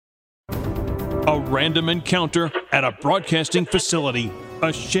A random encounter at a broadcasting facility.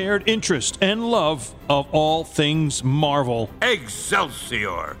 A shared interest and love of all things Marvel.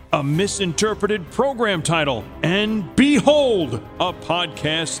 Excelsior! A misinterpreted program title. And behold, a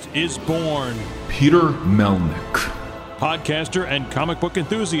podcast is born. Peter Melnick. Podcaster and comic book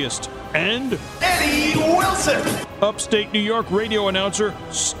enthusiast. And Eddie Wilson! Upstate New York radio announcer,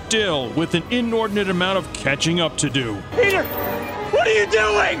 still with an inordinate amount of catching up to do. Peter, what are you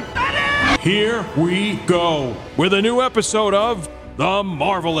doing? Eddie! Here we go with a new episode of The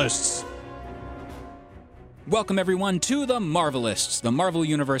Marvelists. Welcome, everyone, to The Marvelists, the Marvel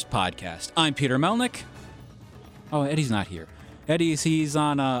Universe podcast. I'm Peter Melnick. Oh, Eddie's not here. He's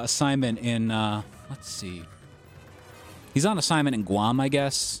on assignment in, let's see. He's on assignment in Guam, I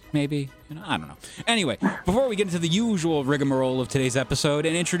guess, maybe. I don't know. Anyway, before we get into the usual rigmarole of today's episode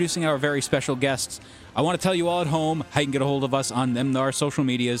and introducing our very special guests, I want to tell you all at home how you can get a hold of us on our social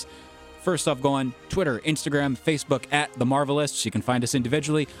medias. First off, go on Twitter, Instagram, Facebook at The Marvelists. You can find us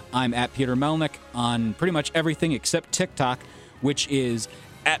individually. I'm at Peter Melnick on pretty much everything except TikTok, which is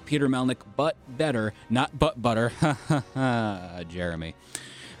at Peter Melnick, but better, not butt butter. Jeremy.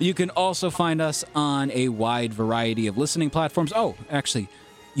 You can also find us on a wide variety of listening platforms. Oh, actually,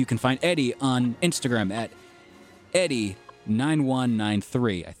 you can find Eddie on Instagram at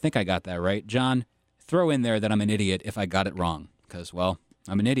Eddie9193. I think I got that right. John, throw in there that I'm an idiot if I got it wrong, because, well,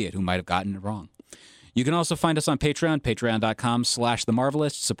 I'm an idiot who might have gotten it wrong. You can also find us on Patreon,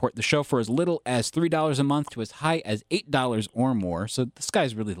 patreon.com/TheMarvelists. Support the show for as little as $3 a month to as high as $8 or more. So the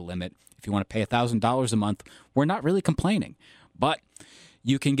sky's really the limit. If you want to pay $1,000 a month, we're not really complaining. But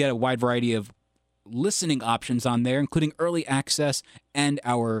you can get a wide variety of listening options on there, including early access and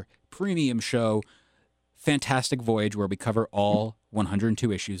our premium show, Fantastic Voyage, where we cover all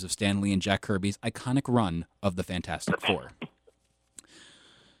 102 issues of Stan Lee and Jack Kirby's iconic run of the Fantastic Four.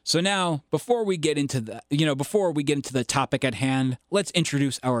 So now, before we get into the topic at hand, let's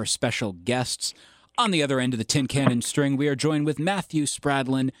introduce our special guests. On the other end of the tin cannon string, we are joined with Matthew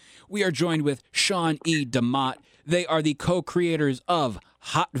Spradlin. We are joined with Sean E. Demott. They are the co-creators of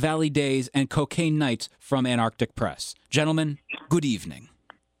Hot Valley Days and Cocaine Nights from Antarctic Press. Gentlemen, good evening.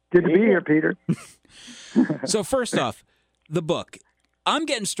 Good to be here, Peter. So first off, the book. I'm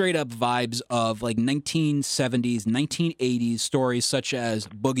getting straight up vibes of like 1970s, 1980s stories such as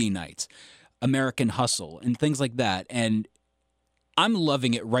Boogie Nights, American Hustle, and things like that. And I'm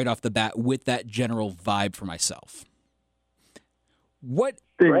loving it right off the bat with that general vibe for myself. What?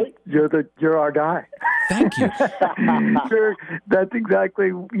 Right? You're our guy. Thank you. Sure, that's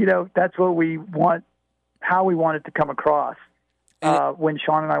exactly, that's what we want, how we want it to come across. When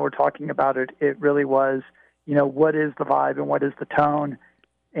Sean and I were talking about it, it really was, what is the vibe and what is the tone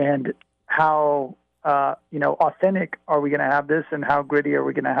and how, authentic are we going to have this and how gritty are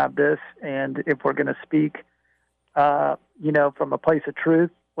we going to have this? And if we're going to speak, from a place of truth,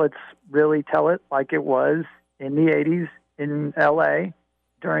 let's really tell it like it was in the 80s in L.A.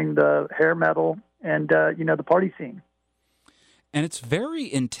 during the hair metal and, the party scene. And it's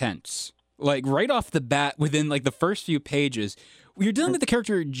very intense. Like, right off the bat, within, like, the first few pages, you're dealing with the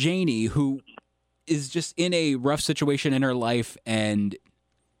character Janie, who is just in a rough situation in her life, and,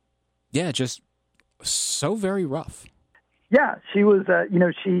 yeah, just so very rough. Yeah, she was,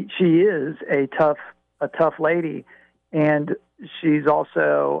 she is a tough lady, and she's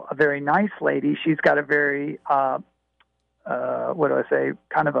also a very nice lady. She's got a very, kind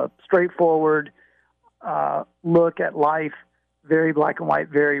of a straightforward look at life, very black and white,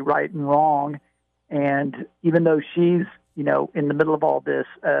 very right and wrong. And even though she's, in the middle of all this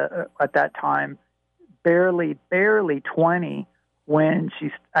at that time, barely 20 when she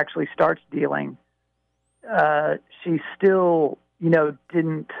actually starts dealing, she still,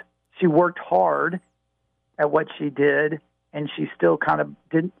 she worked hard at what she did, and she still kind of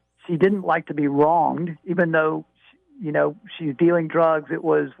didn't like to be wronged, even though, she's dealing drugs. It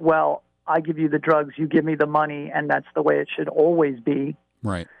was, well, I give you the drugs, you give me the money, and that's the way it should always be.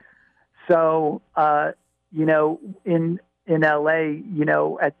 Right. So, in L.A.,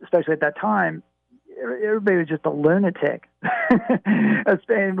 especially at that time, everybody was just a lunatic.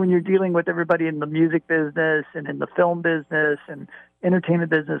 And when you're dealing with everybody in the music business and in the film business and entertainment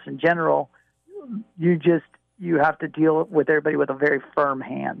business in general, you have to deal with everybody with a very firm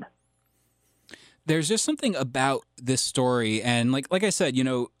hand. There's just something about this story, and like I said,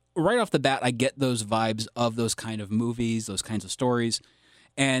 right off the bat, I get those vibes of those kind of movies, those kinds of stories.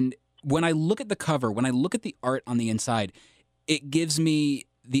 And when I look at the cover, when I look at the art on the inside, it gives me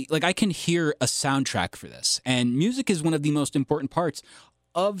I can hear a soundtrack for this. And music is one of the most important parts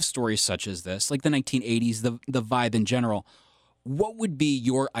of stories such as this, like the 1980s, the vibe in general. what would be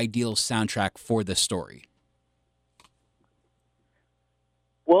your ideal soundtrack for this story?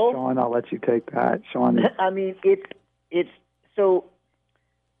 Well, Sean, I'll let you take that. Sean, I mean, it's so,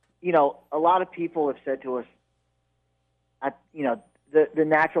 a lot of people have said to us, the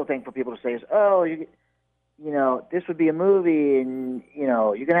natural thing for people to say is, oh, this would be a movie, and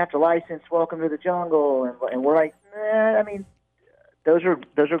you're gonna have to license Welcome to the Jungle, and we're like, I mean, those are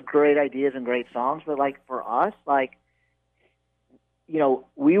great ideas and great songs, but like for us, like,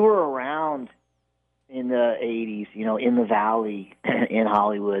 we were around in the 80s, in the Valley in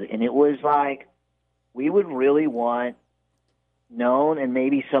Hollywood, and it was like we would really want known and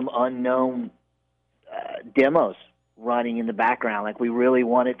maybe some unknown demos running in the background. Like we really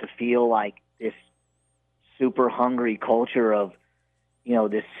wanted to feel like this super hungry culture of,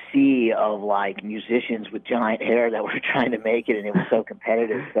 this sea of like musicians with giant hair that were trying to make it, and it was so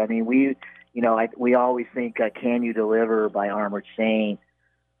competitive. So, I mean, we always think "Can You Deliver" by Armored Saint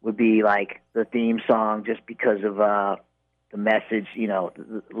would be like the theme song just because of the message.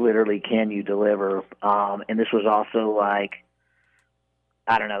 Literally, "Can you deliver?" And this was also like,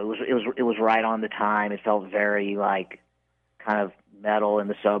 I don't know, it was right on the time. It felt very like kind of metal in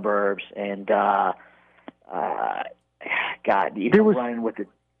the suburbs, and God, running with it.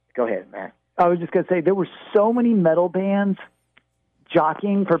 Go ahead, man. I was just going to say, there were so many metal bands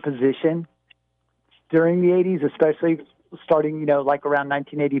jockeying for position during the 80s, especially starting, like around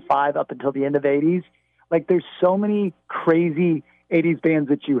 1985 up until the end of the 80s. Like there's so many crazy 80s bands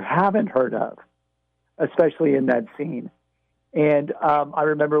that you haven't heard of, especially in that scene. And I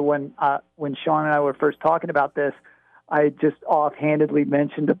remember when Sean and I were first talking about this, I just offhandedly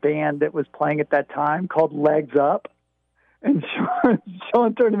mentioned a band that was playing at that time called Legs Up. And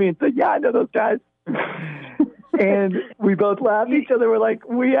Sean turned to me and said, yeah, I know those guys. And we both laughed at each other. We're like,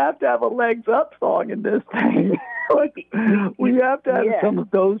 we have to have a Legs Up song in this thing. We have to have some of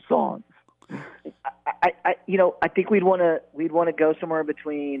those songs. I think we'd want to go somewhere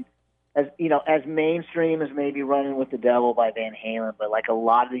between, as mainstream as maybe Running with the Devil by Van Halen, but like a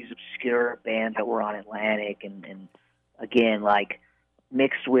lot of these obscure bands that were on Atlantic, and again, like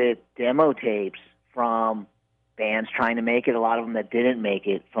mixed with demo tapes from bands trying to make it, a lot of them that didn't make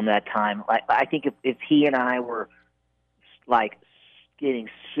it from that time. Like, I think if he and I were like getting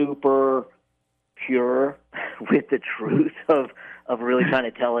super pure with the truth of really trying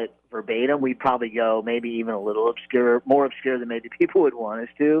to tell it verbatim, we'd probably go maybe even a little obscure, more obscure than maybe people would want us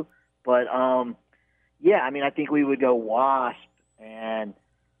to. But I mean, I think we would go Wasp and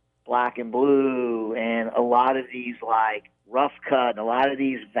Black and Blue and a lot of these like Rough Cut and a lot of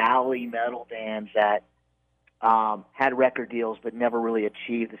these Valley metal bands that had record deals but never really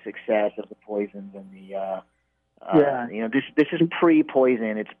achieved the success of the Poisons and the this is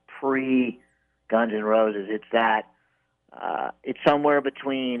pre-Poison, it's pre-Guns N' Roses. It's that it's somewhere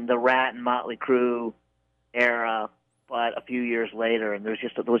between the Rat and Motley Crue era, but a few years later, and there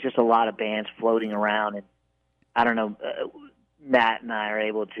was just a lot of bands floating around, and I don't know, Matt and I are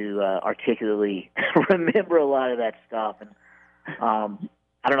able to articulately remember a lot of that stuff, and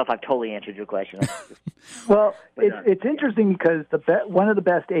I don't know if I've totally answered your question. Well, it's interesting because one of the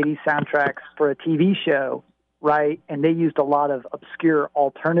best 80s soundtracks for a TV show, right, and they used a lot of obscure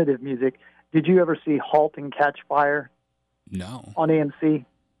alternative music. Did you ever see Halt and Catch Fire? No. On AMC?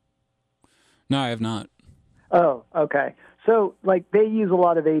 No, I have not. Oh, okay. So, like, they use a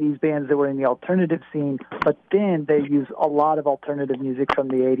lot of 80s bands that were in the alternative scene, but then they use a lot of alternative music from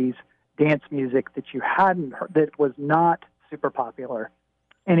the 80s, dance music that you hadn't heard, that was not super popular.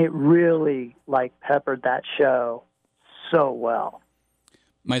 And it really, like, peppered that show so well.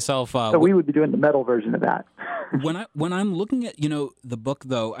 Myself, so we would be doing the metal version of that. when I'm looking at, the book,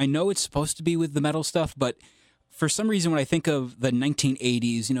 though, I know it's supposed to be with the metal stuff, but for some reason, when I think of the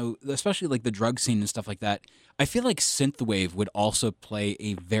 1980s, especially like the drug scene and stuff like that, I feel like synthwave would also play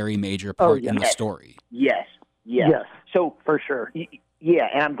a very major part in the story. Yes. So for sure. Yeah,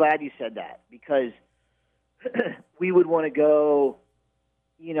 and I'm glad you said that because we would want to go,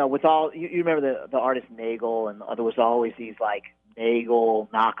 with all you remember the artist Nagel, and there was always these like Nagel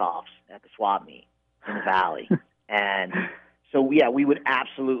knockoffs at the swap meet in the Valley, and so we would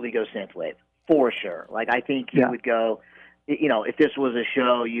absolutely go synthwave. For sure. Like, I think you would go, if this was a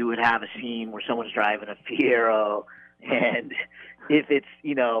show, you would have a scene where someone's driving a Fiero, and if it's,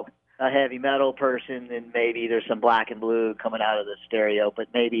 a heavy metal person, then maybe there's some Black and Blue coming out of the stereo, but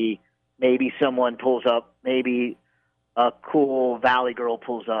maybe someone pulls up, maybe a cool Valley girl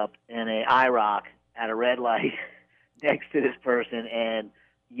pulls up in a IROC at a red light next to this person, and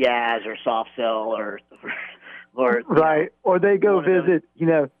Yaz or Soft Cell or right. Or they go visit,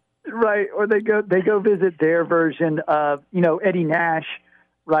 Right, or they go visit their version of, Eddie Nash,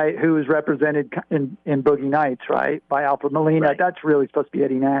 right, who is represented in Boogie Nights, right, by Alfred Molina. Right. That's really supposed to be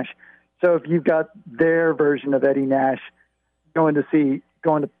Eddie Nash. So if you've got their version of Eddie Nash going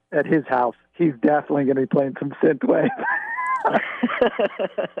at his house, he's definitely going to be playing some synthwave.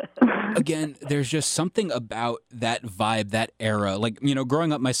 Again, there's just something about that vibe, that era. Like,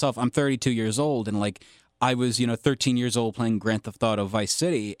 growing up myself, I'm 32 years old, and like I was, 13 years old playing Grand Theft Auto Vice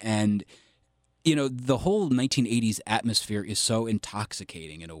City, and the whole 1980s atmosphere is so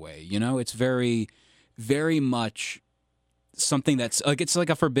intoxicating in a way. It's very, very much something that's like, it's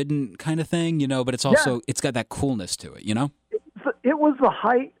like a forbidden kind of thing, but it's also, it's got that coolness to it, It was the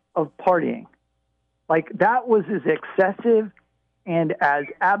height of partying. Like, that was as excessive and as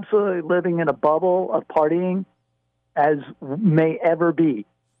absolutely living in a bubble of partying as may ever be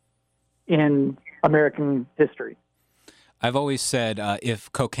in American history. I've always said if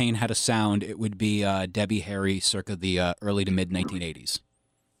cocaine had a sound, it would be Debbie Harry circa the early to mid 1980s.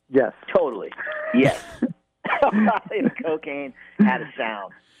 Yes. Totally. Yes. If cocaine had a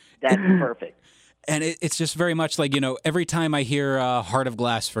sound, that's perfect. And it's just very much like, every time I hear Heart of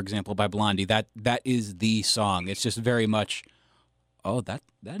Glass, for example, by Blondie, that is the song. It's just very much, that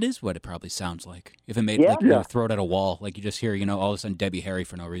is what it probably sounds like. If it made, throw it at a wall, like you just hear, all of a sudden Debbie Harry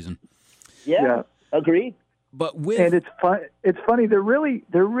for no reason. Yeah. Agreed. But and it's funny. There really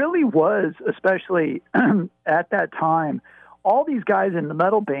was, especially at that time, all these guys in the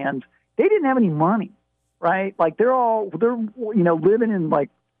metal bands, they didn't have any money, right? Like they're living in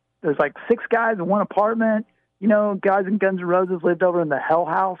like, there's like 6 guys in one apartment. Guys in Guns N' Roses lived over in the Hell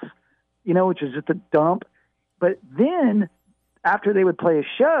House, which is just a dump. But then after they would play a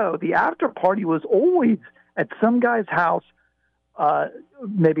show, the after party was always at some guy's house,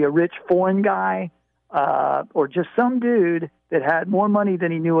 maybe a rich foreign guy, or just some dude that had more money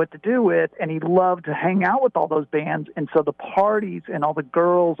than he knew what to do with, and he loved to hang out with all those bands. And so the parties and all the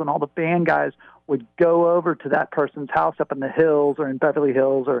girls and all the band guys would go over to that person's house up in the hills or in Beverly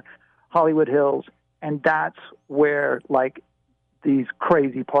Hills or Hollywood Hills, and that's where, like, these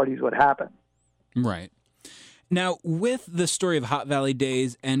crazy parties would happen. Right. Now, with the story of Hot Valley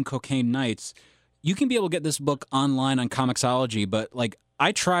Days and Cocaine Nights, you can be able to get this book online on Comixology, but, like,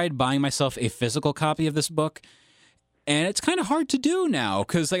 I tried buying myself a physical copy of this book, and it's kind of hard to do now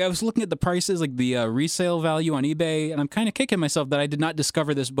because, like, I was looking at the prices, like the resale value on eBay, and I'm kind of kicking myself that I did not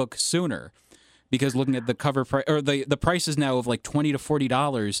discover this book sooner. Because looking at the cover price, or the prices now of like $20 to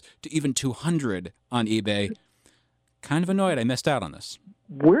 $40 to even $200 on eBay, kind of annoyed I missed out on this.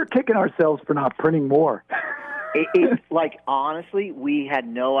 We're kicking ourselves for not printing more. It's like, honestly, we had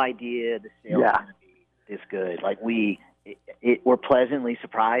no idea the sale was going to be this good. Like we're pleasantly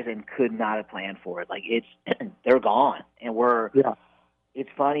surprised and could not have planned for it. Like they're gone, and It's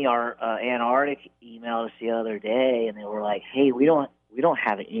funny. Our Antarctic emailed us the other day, and they were like, "Hey, we don't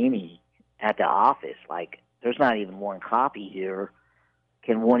have any at the office. Like, there's not even one copy here.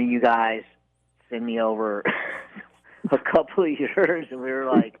 Can one of you guys send me over a couple of yours?" And we were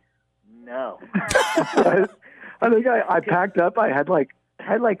like, "No." I think I packed up. I had like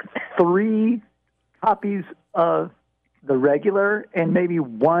 3 copies of the regular and maybe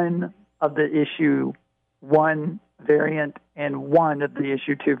one of the issue 1 variant and one of the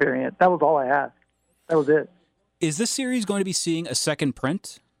issue 2 variant. That was all I had. That was it. Is this series going to be seeing a second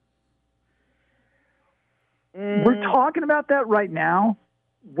print? We're talking about that right now.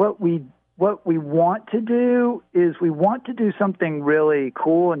 What we want to do is we want to do something really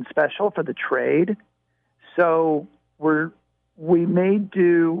cool and special for the trade. So we may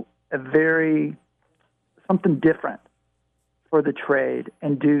do something different for the trade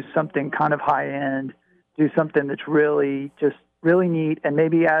and do something kind of high end, do something that's really neat, and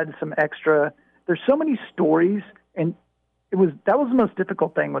maybe add some extra. There's so many stories, and that was the most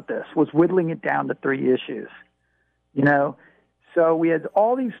difficult thing with this, was whittling it down to 3 issues, So we had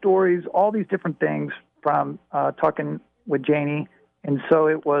all these stories, all these different things from talking with Janie. And so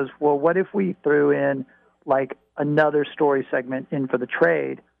it was, well, what if we threw in like another story segment in for the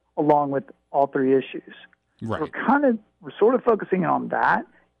trade along with all 3 issues? Right. We're sort of focusing on that.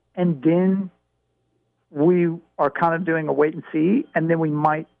 And then we are kind of doing a wait and see. And then we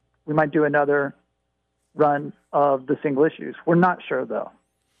might do another run of the single issues. We're not sure, though.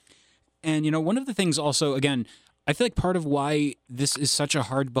 And, one of the things also, again, I feel like part of why this is such a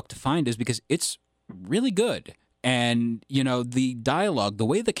hard book to find is because it's really good. And, the dialogue, the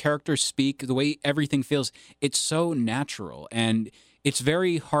way the characters speak, the way everything feels, it's so natural. And it's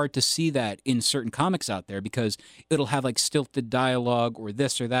very hard to see that in certain comics out there because it'll have like stilted dialogue or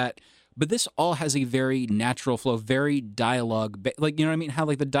this or that. But this all has a very natural flow, very dialogue, like, you know what I mean? How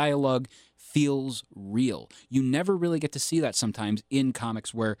like the dialogue feels real. You never really get to see that sometimes in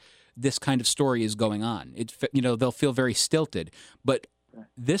comics where this kind of story is going on. They'll feel very stilted, but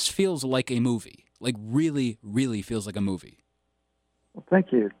this feels like a movie. Like really, really feels like a movie. Well,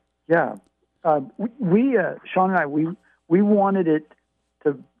 thank you. Yeah, Sean and I, we wanted it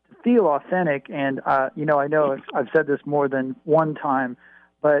to feel authentic, and I know I've said this more than one time,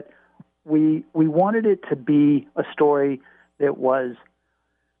 but we wanted it to be a story that was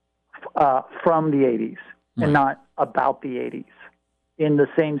from the 80s and not about the 80s. In the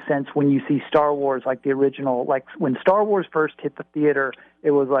same sense, when you see Star Wars, like the original, like when Star Wars first hit the theater, it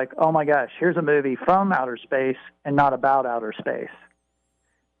was like, oh my gosh, here's a movie from outer space and not about outer space.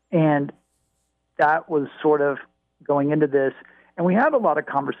 And that was sort of going into this. And we had a lot of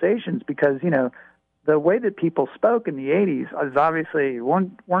conversations because, the way that people spoke in the 80s is obviously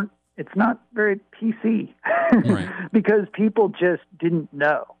it's not very PC Right. because people just didn't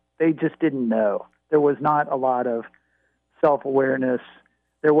know. They just didn't know. There was not a lot of self-awareness.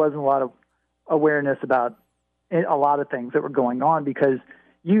 There wasn't a lot of awareness about a lot of things that were going on because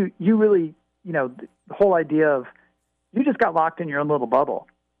you really, the whole idea of you just got locked in your own little bubble,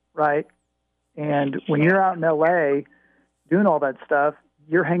 right? And when you're out in L.A. doing all that stuff,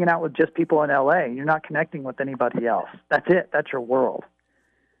 you're hanging out with just people in L.A. You're not connecting with anybody else. That's it. That's your world.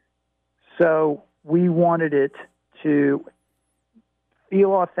 So we wanted it to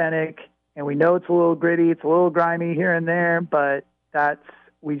feel authentic, and we know it's a little gritty, it's a little grimy here and there, but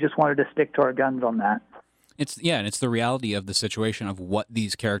we just wanted to stick to our guns on that. And it's the reality of the situation of what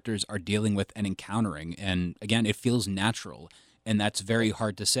these characters are dealing with and encountering. And again, it feels natural, and that's very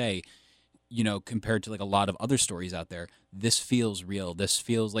hard to say, compared to like a lot of other stories out there. This feels real. This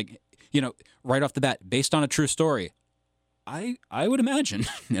feels like, right off the bat, based on a true story. I would imagine,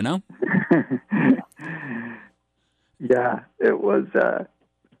 Yeah, it was.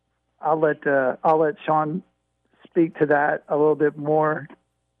 I'll let Sean speak to that a little bit more.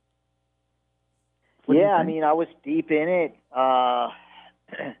 Yeah, I mean, I was deep in it, and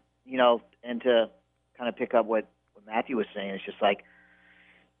to kind of pick up what Matthew was saying, it's just like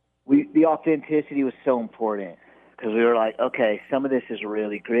the authenticity was so important because we were like, okay, some of this is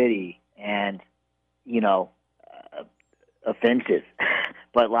really gritty and, offensive,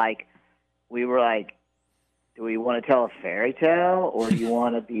 but like we were like, do we want to tell a fairy tale or do you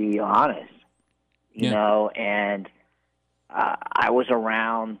want to be honest? And I was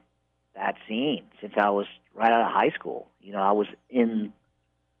around that scene since I was right out of high school. I was in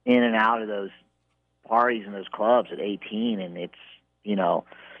and out of those parties and those clubs at 18, and it's,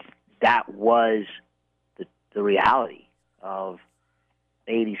 that was the reality of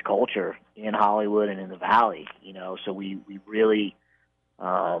 80s culture in Hollywood and in the Valley, so we really,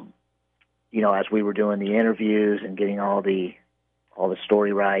 as we were doing the interviews and getting all the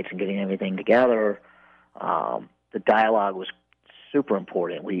story rights and getting everything together, the dialogue was super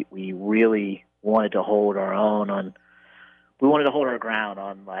important. We really wanted to hold our own we wanted to hold our ground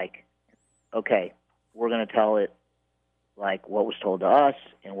on like, okay, we're going to tell it like what was told to us,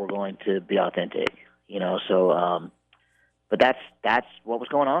 and we're going to be authentic, but that's what was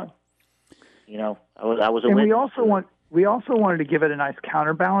going on. I was a and witness. we also wanted to give it a nice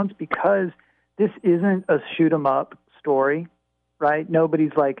counterbalance because this isn't a shoot 'em up story, right?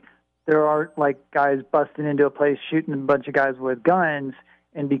 Nobody's like, there aren't like guys busting into a place shooting a bunch of guys with guns,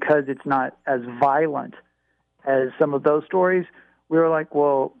 and because it's not as violent as some of those stories, we were like,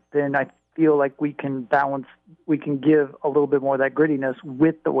 well, then I feel like we can give a little bit more of that grittiness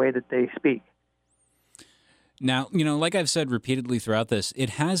with the way that they speak. Now, like I've said repeatedly throughout this,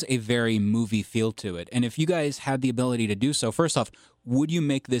 it has a very movie feel to it. And if you guys had the ability to do so, first off, would you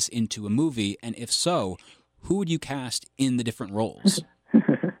make this into a movie? And if so, who would you cast in the different roles?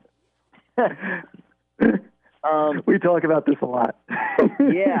 We talk about this a lot.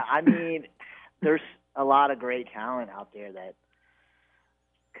 Yeah, I mean, there's a lot of great talent out there that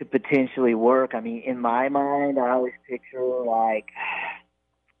could potentially work. I mean, in my mind, I always picture like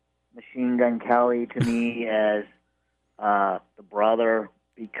Machine Gun Kelly to me as the brother,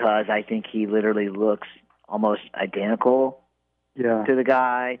 because I think he literally looks almost identical to the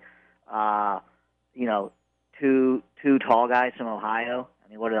guy. Two tall guys from Ohio. I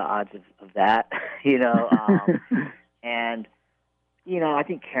mean, what are the odds of that? And I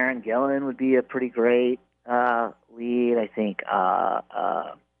think Karen Gillan would be a pretty great lead. I think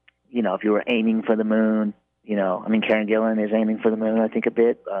if you were aiming for the moon, Karen Gillan is aiming for the moon, I think, a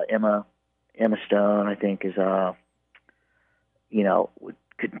bit. Emma Stone, I think, is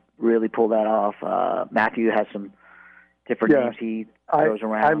could really pull that off. Matthew has some different names he throws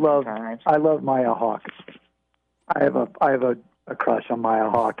around sometimes. I love Maya Hawke. I have a crush on Maya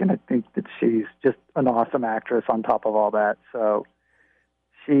Hawke, and I think that she's just an awesome actress on top of all that. So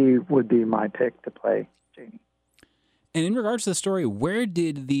she would be my pick to play Janie. And in regards to the story, where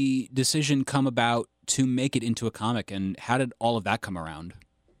did the decision come about to make it into a comic, and how did all of that come around?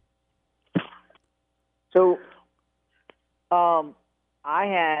 So, I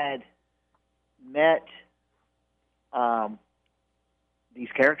had met these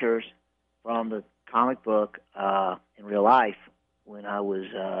characters from the comic book in real life when I was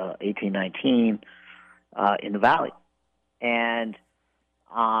 18, 19 in the Valley. And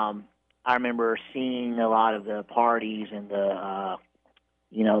I remember seeing a lot of the parties and the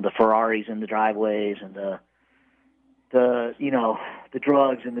Ferraris in the driveways and the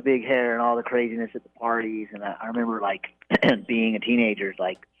drugs and the big hair and all the craziness at the parties. And I remember, like, being a teenager,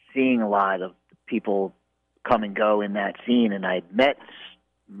 like, seeing a lot of people come and go in that scene. And I met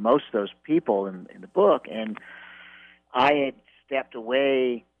most of those people in the book. And I had stepped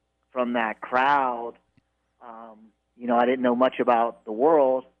away from that crowd. I didn't know much about the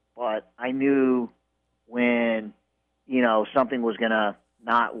world, but I knew when, something was going to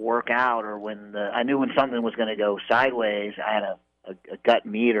not work out, or I knew when something was going to go sideways. I had a gut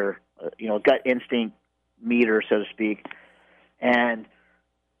meter, a gut instinct meter, so to speak. And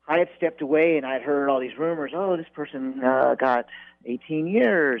I had stepped away, and I'd heard all these rumors. Oh, this person got 18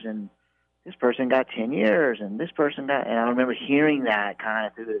 years, and this person got 10 years, and this person got. And I remember hearing that kind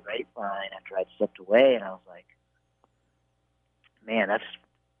of through the grapevine after I'd stepped away, and I was like, man, that's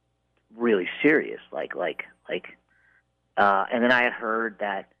really serious. And then I had heard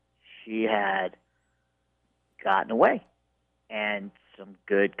that she had gotten away, and some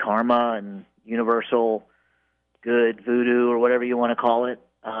good karma and universal good voodoo, or whatever you want to call it,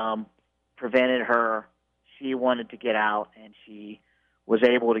 prevented her. She wanted to get out, and she was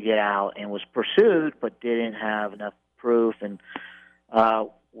able to get out and was pursued, but didn't have enough proof, and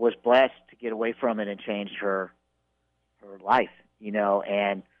was blessed to get away from it and change her life,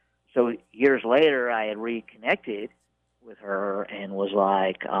 And so years later, I had reconnected with her and was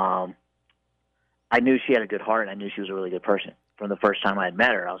like, I knew she had a good heart, and I knew she was a really good person. From the first time I had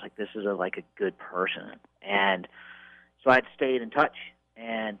met her, I was like, this is a good person. And so I'd stayed in touch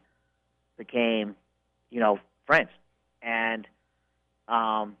and became, friends. And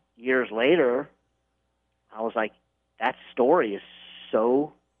years later, I was like, that story is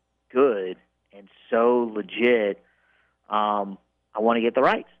so good and so legit. I want to get the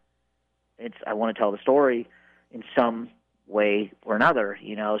rights. I want to tell the story in some way or another,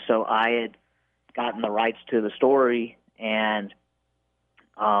 So I had gotten the rights to the story, and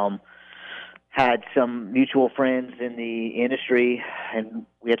had some mutual friends in the industry, and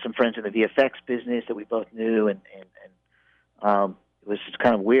we had some friends in the VFX business that we both knew, and it was just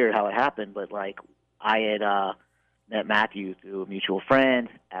kind of weird how it happened, but I had met Matthew through a mutual friend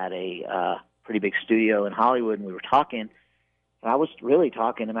at a pretty big studio in Hollywood, and we were talking, and I was really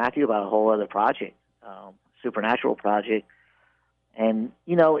talking to Matthew about a whole other project, supernatural project. And,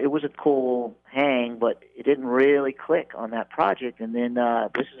 it was a cool hang, but it didn't really click on that project. And then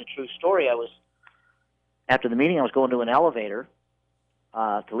this is a true story. After the meeting, I was going to an elevator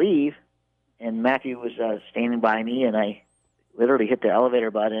to leave, and Matthew was standing by me, and I literally hit the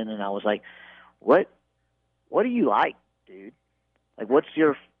elevator button, and I was like, what do you like, dude? What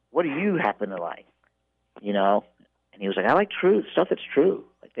do you happen to like? And he was like, I like truth, stuff that's true,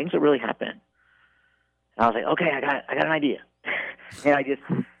 things that really happen. And I was like, okay, I got an idea. And I just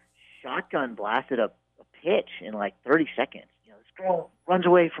shotgun blasted a pitch in 30 seconds. This girl runs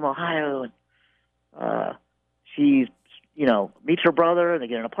away from Ohio, and she, meets her brother, and they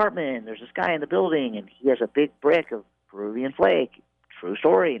get an apartment, and there's this guy in the building, and he has a big brick of Peruvian flake. True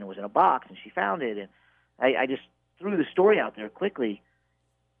story, and it was in a box, and she found it. And I just threw the story out there quickly,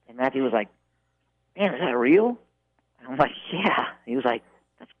 and Matthew was like, man, is that real? And I'm like, yeah. He was like,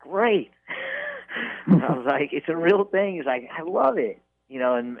 that's great. And I was like, it's a real thing. He's like, I love it.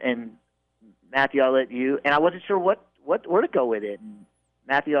 And Matthew, I'll let you, and I wasn't sure where to go with it. And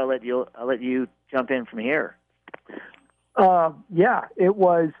Matthew, I'll let you jump in from here. Yeah, it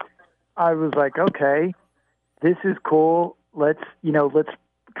was, I was like, okay, this is cool. Let's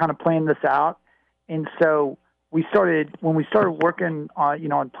kind of plan this out. And so when we started working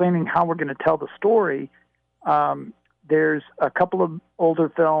on, on planning how we're going to tell the story, there's a couple of older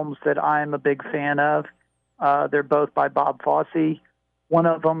films that I'm a big fan of. They're both by Bob Fosse. One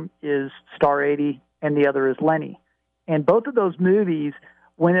of them is Star 80, and the other is Lenny. And both of those movies,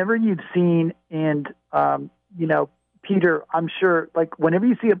 whenever you've seen, and, Peter, I'm sure, whenever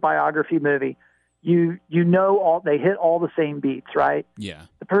you see a biography movie, you know they hit all the same beats, right? Yeah.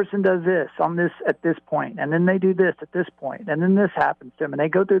 The person does this on this at this point, and then they do this at this point, and then this happens to them, and they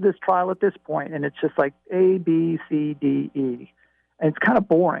go through this trial at this point, and it's just like A, B, C, D, E, and it's kind of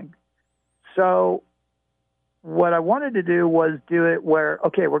boring. So what I wanted to do was do it where,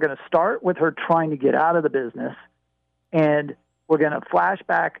 okay, we're going to start with her trying to get out of the business, and we're going to flash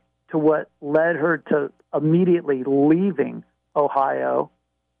back to what led her to immediately leaving Ohio,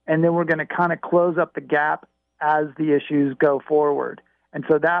 and then we're going to kind of close up the gap as the issues go forward. And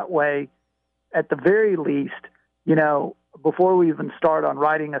so that way, at the very least, you know, before we even start on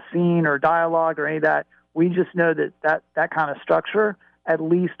writing a scene or dialogue or any of that, we just know that kind of structure at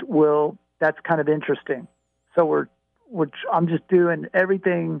least that's kind of interesting. So I'm just doing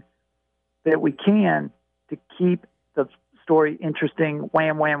everything that we can to keep the story interesting,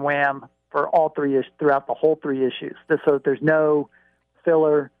 wham, wham, wham, for all three throughout the whole three issues. So there's no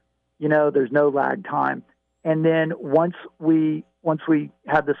filler, you know, there's no lag time. And then once we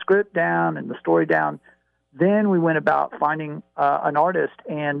had the script down and the story down, then we went about finding an artist.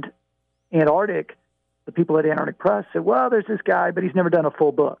 And Antarctic, the people at Antarctic Press said, well, there's this guy, but he's never done a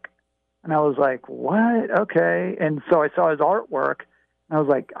full book. And I was like, what? Okay. And so I saw his artwork, and I was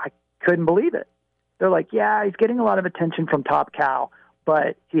like, I couldn't believe it. They're like, yeah, he's getting a lot of attention from Top Cow,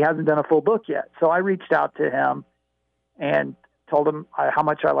 but he hasn't done a full book yet. So I reached out to him and told him how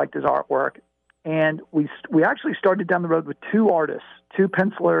much I liked his artwork. And we actually started down the road with two artists, two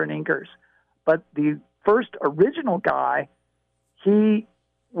penciler and inkers. But the first original guy, he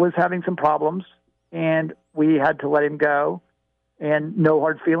was having some problems, and we had to let him go. And no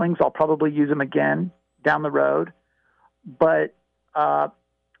hard feelings. I'll probably use him again down the road. But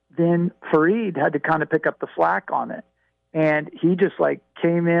then Fareed had to kind of pick up the slack on it. And he just like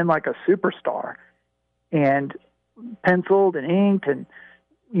came in like a superstar and penciled and inked. And,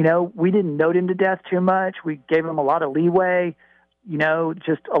 you know, we didn't note him to death too much. We gave him a lot of leeway, you know,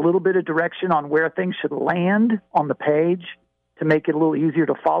 just a little bit of direction on where things should land on the page to make it a little easier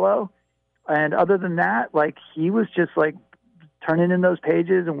to follow. And other than that, like, he was just like turning in those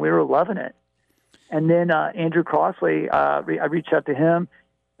pages, and we were loving it. And then Andrew Crossley, I reached out to him,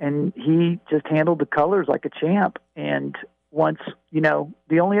 and he just handled the colors like a champ. And once, you know,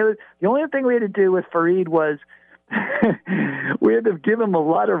 the only other thing we had to do with Fareed was we had to give him a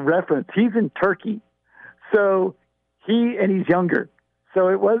lot of reference. He's in Turkey, so he's younger, so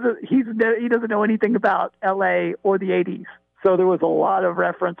he doesn't know anything about L.A. or the '80s. So there was a lot of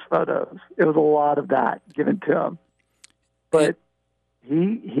reference photos. It was a lot of that given to him, but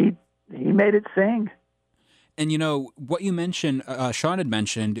he made it sing. And, you know, what you mentioned, Sean had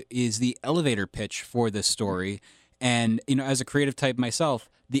mentioned, is the elevator pitch for this story. And, you know, as a creative type myself,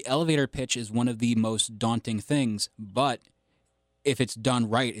 the elevator pitch is one of the most daunting things. But if it's done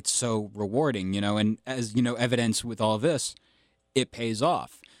right, it's so rewarding, you know. And as, you know, evidence with all of this, it pays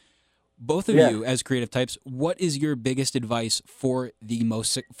off. Both of you, as creative types, what is your biggest advice for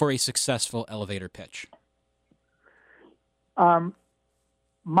a successful elevator pitch?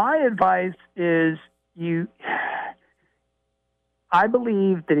 My advice is I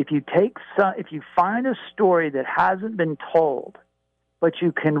believe that if you find a story that hasn't been told, but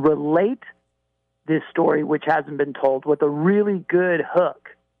you can relate this story which hasn't been told with a really good hook,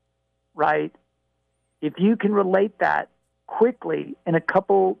 right? If you can relate that quickly in a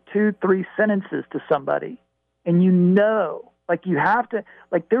couple, 2-3 sentences to somebody, and you know, like, you have to,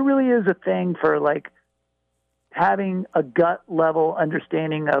 like, there really is a thing for, like, having a gut level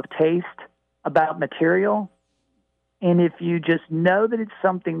understanding of taste about material. And if you just know that it's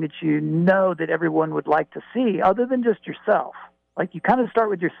something that you know that everyone would like to see, other than just yourself, like, you kind of start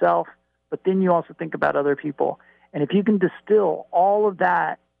with yourself, but then you also think about other people. And if you can distill all of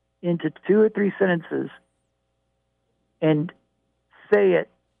that into 2 or 3 sentences and say it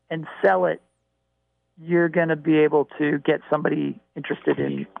and sell it, you're going to be able to get somebody interested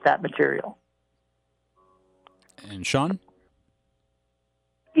in that material. And Sean?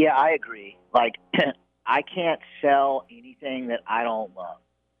 Yeah, I agree. Like, I can't sell anything that I don't love.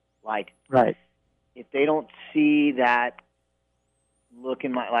 Like, right. If they don't see that look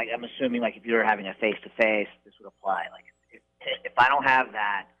in my, like, I'm assuming, like, if you're having a face-to-face, this would apply. Like, if I don't have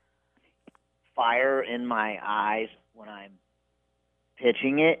that fire in my eyes when I'm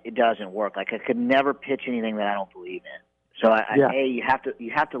pitching it, it doesn't work. Like, I could never pitch anything that I don't believe in. So you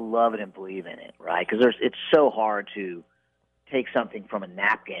have to love it and believe in it, right? Because it's so hard to take something from a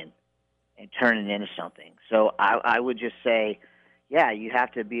napkin and turn it into something. So I would just say, yeah, you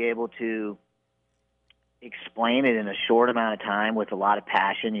have to be able to explain it in a short amount of time with a lot of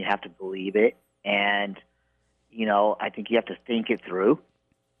passion. You have to believe it, and, you know, I think you have to think it through.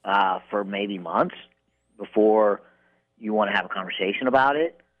 for maybe months before you want to have a conversation about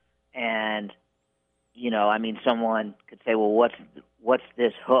it. And, I mean, someone could say, well, what's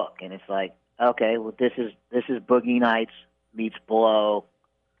this hook? And it's like, okay, well, this is Boogie Nights meets Blow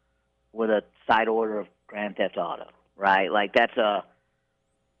with a side order of Grand Theft Auto, right? Like that's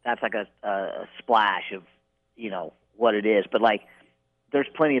like a splash of, what it is. But like, there's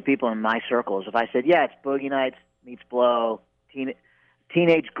plenty of people in my circles. If I said, yeah, it's Boogie Nights meets Blow,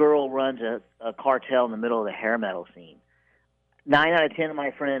 teenage girl runs a cartel in the middle of the hair metal scene, 9 out of 10 of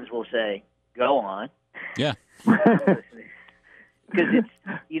my friends will say, go on. Yeah. Because it's,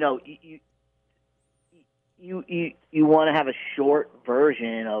 you want to have a short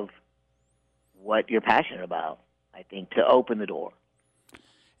version of what you're passionate about, I think, to open the door.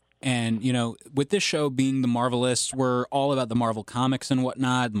 And, with this show being The Marvelists, we're all about the Marvel comics and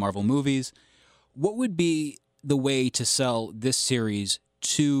whatnot, Marvel movies. What would be the way to sell this series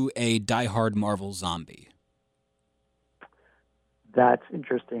to a diehard Marvel zombie? That's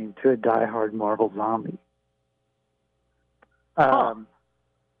interesting, to a diehard Marvel zombie. I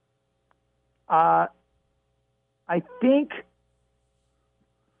think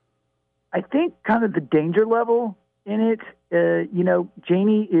kind of the danger level in it,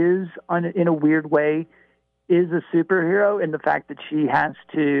 Janie is, in a weird way, is a superhero in the fact that she has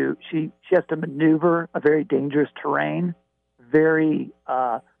to maneuver a very dangerous terrain very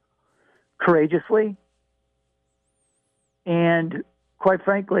courageously. And quite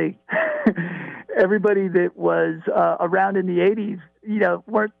frankly, everybody that was around in the 80s,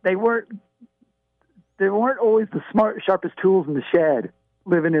 they weren't always the sharpest tools in the shed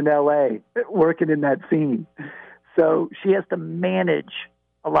living in L.A., working in that scene. So she has to manage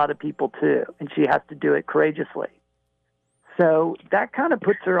a lot of people too, and she has to do it courageously. So that kind of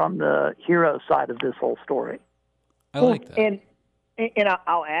puts her on the hero side of this whole story. I like that. And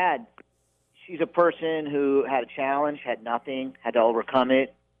I'll add, she's a person who had a challenge, had nothing, had to overcome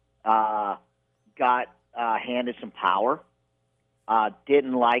it, got handed some power,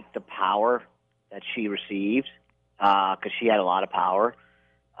 didn't like the power that she received because she had a lot of power,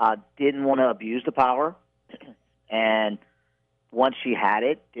 didn't want to abuse the power, and once she had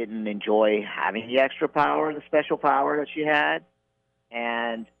it, didn't enjoy having the extra power, the special power that she had,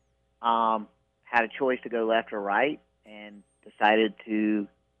 and had a choice to go left or right, and decided to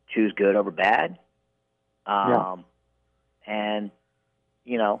choose good over bad. And,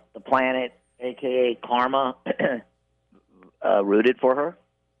 the planet, a.k.a. Karma, rooted for her.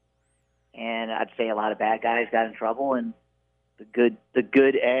 And I'd say a lot of bad guys got in trouble, and the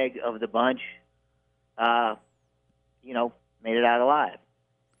good egg of the bunch, made it out alive.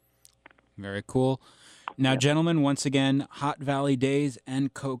 Very cool. Now, gentlemen, once again, Hot Valley Days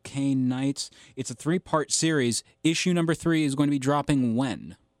and Cocaine Nights. It's a 3-part series. Issue number 3 is going to be dropping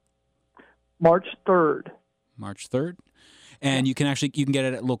when? March 3rd. March 3rd. And you can get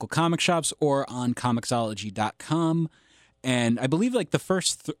it at local comic shops or on Comixology.com. And I believe the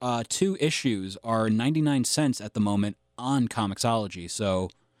first 2 issues are 99 cents at the moment on Comixology. So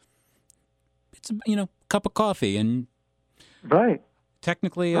it's a cup of coffee and right.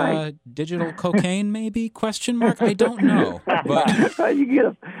 Technically, digital cocaine, maybe? Question mark? I don't know. But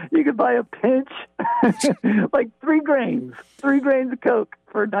you could buy a pinch, like 3 grains of coke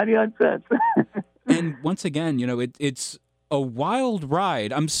for 99 cents. And once again, it's a wild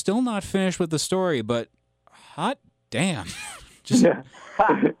ride. I'm still not finished with the story, but hot damn.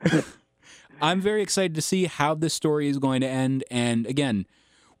 I'm very excited to see how this story is going to end. And again,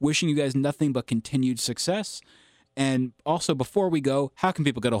 wishing you guys nothing but continued success. And also, before we go, how can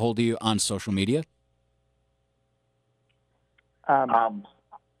people get a hold of you on social media? They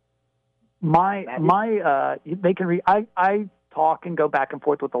can I talk and go back and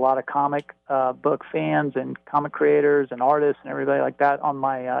forth with a lot of comic book fans and comic creators and artists and everybody like that on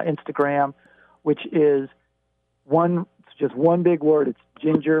my Instagram, which is just one big word. It's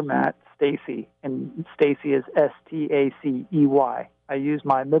Ginger Matt Stacy, and Stacy is Stacey. I use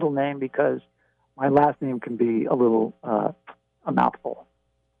my middle name because my last name can be a little a mouthful.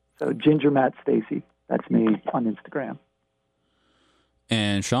 So Ginger Matt Stacy, that's me on Instagram.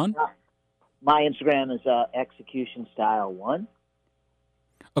 And Sean? My Instagram is Execution Style 1.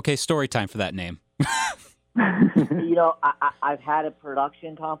 Okay, story time for that name. I've had a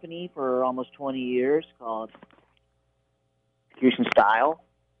production company for almost 20 years called Execution Style,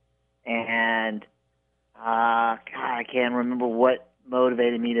 and I can't remember what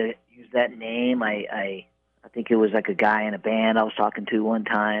motivated me to use that name. I think it was like a guy in a band I was talking to one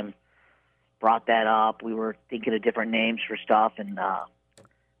time brought that up. We were thinking of different names for stuff, and I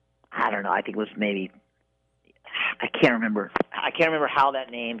don't know. I think it was maybe I can't remember. I can't remember how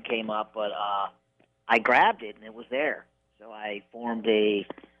that name came up, but I grabbed it and it was there. So I formed a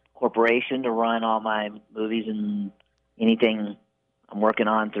corporation to run all my movies and anything I'm working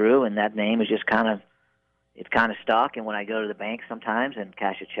on through, and that name is just kind of stuck. And when I go to the bank sometimes and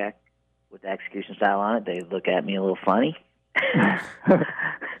cash a check with the execution style on it, they look at me a little funny.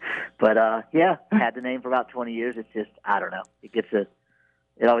 But yeah, had the name for about 20 years. It's just, I don't know.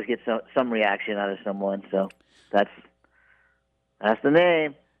 It always gets some reaction out of someone. So that's the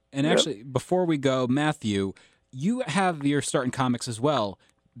name. And actually, before we go, Matthew, you have your start in comics as well.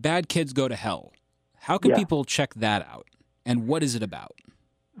 Bad Kids Go to Hell. How can people check that out? And what is it about?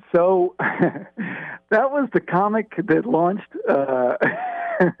 So that was the comic that launched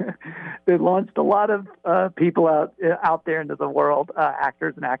a lot of people out there into the world,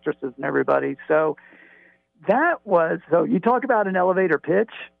 actors and actresses and everybody. So you talk about an elevator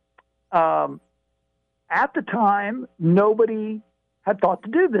pitch. At the time, nobody had thought to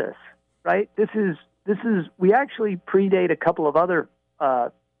do this, right? This is we actually predate a couple of other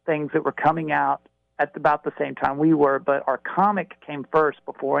things that were coming out at about the same time we were, but our comic came first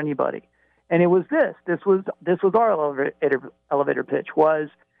before anybody. And it was this was our elevator pitch was,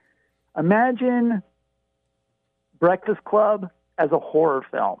 imagine Breakfast Club as a horror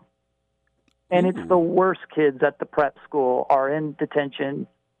film. And it's the worst kids at the prep school are in detention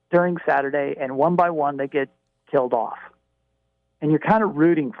during Saturday, and one by one they get killed off. And you're kind of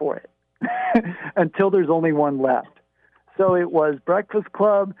rooting for it until there's only one left. So it was Breakfast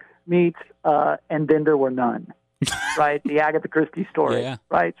Club meets And Then There Were None, right? The Agatha Christie story,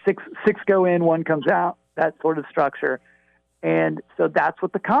 right? Six go in, one comes out, that sort of structure. And so that's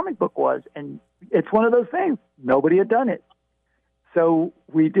what the comic book was. And it's one of those things. Nobody had done it. So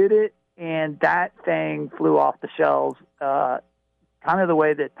we did it, and that thing flew off the shelves, kind of the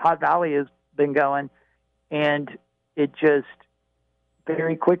way that Hot Valley has been going. And it just,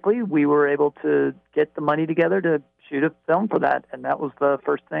 very quickly, we were able to get the money together to shoot a film for that. And that was the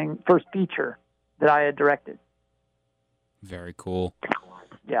first feature that I had directed. Very cool.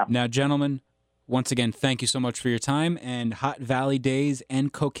 Yeah. Now, gentlemen, once again, thank you so much for your time. And Hot Valley Days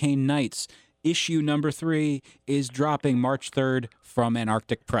and Cocaine Nights, issue number 3 is dropping March 3rd from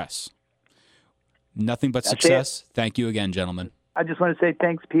Antarctic Press. Nothing but success. Thank you again, gentlemen. I just want to say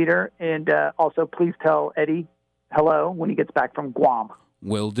thanks, Peter. And also, please tell Eddie hello when he gets back from Guam.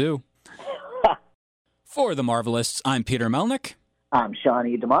 Will do. For The Marvelists, I'm Peter Melnick. I'm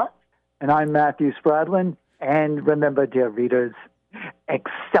Shawnee Demott. And I'm Matthew Spradlin. And remember, dear readers,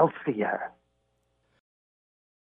 Excelsior.